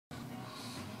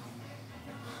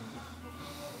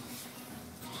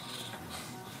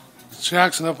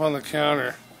Jackson up on the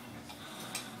counter.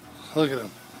 Look at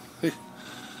him. Okay,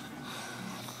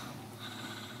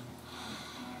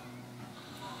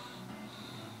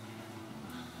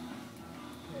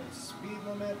 speed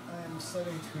limit I'm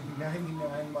setting to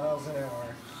 99 miles an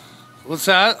hour. What's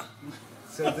that?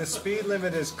 So the speed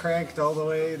limit is cranked all the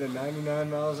way to 99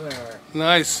 miles an hour.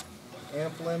 Nice.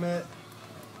 Amp limit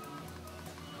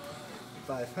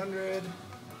 500.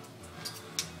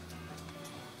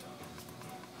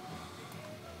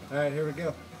 Alright, here we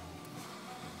go.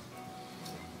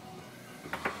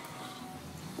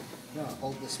 Now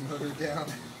hold this motor down.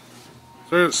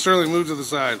 Sterling, move to the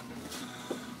side.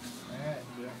 Alright,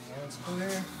 hands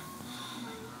clear.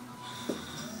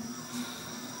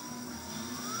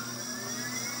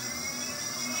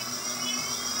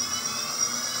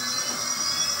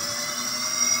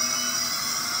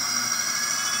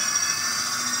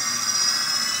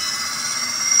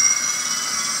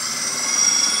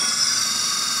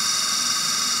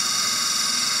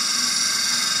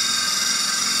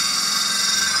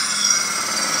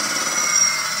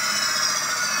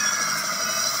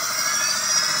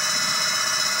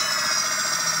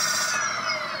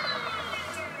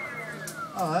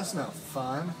 Oh, that's not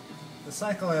fun. The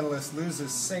cycle analyst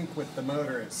loses sync with the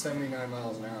motor at 79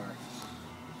 miles an hour.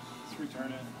 Let's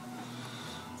return it.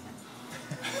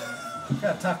 I've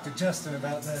got to talk to Justin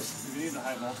about this. You need the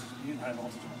high voltage. You need high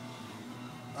voltage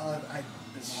one.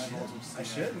 It's high voltage. I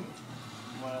shouldn't.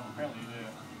 Well, apparently you do.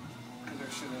 Because they're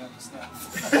shooting up the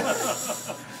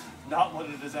snuff. Not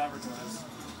what it is advertised.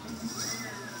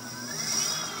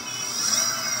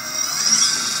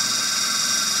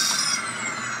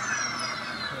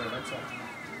 That's all.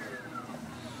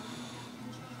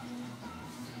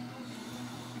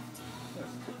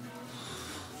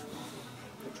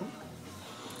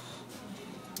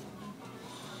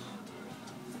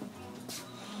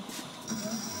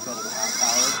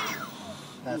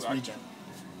 That's regen.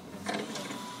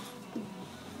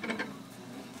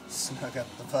 Snug up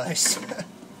the vice.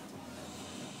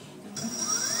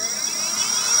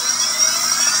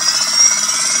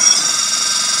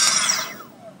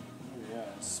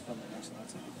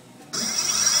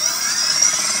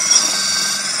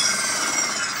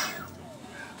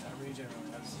 Regen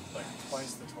really has like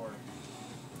twice the torque.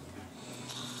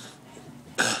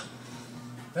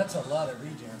 That's a lot of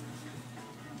regen.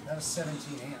 That was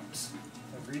 17 amps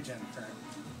of regen current.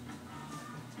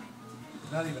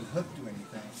 Not even hooked to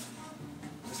anything.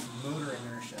 Just motor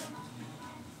inertia.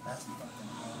 That's fucking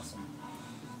awesome.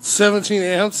 17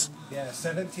 amps? Yeah,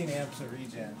 17 amps of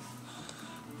regen.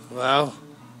 Wow.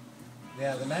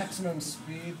 Yeah, the maximum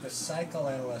speed the cycle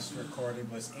analyst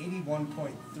recorded was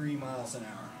 81.3 miles an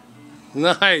hour.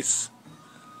 Nice.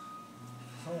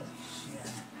 Holy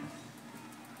shit.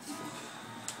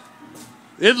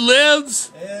 It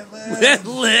lives. It lives. It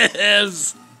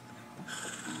lives.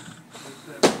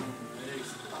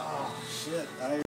 Oh shit.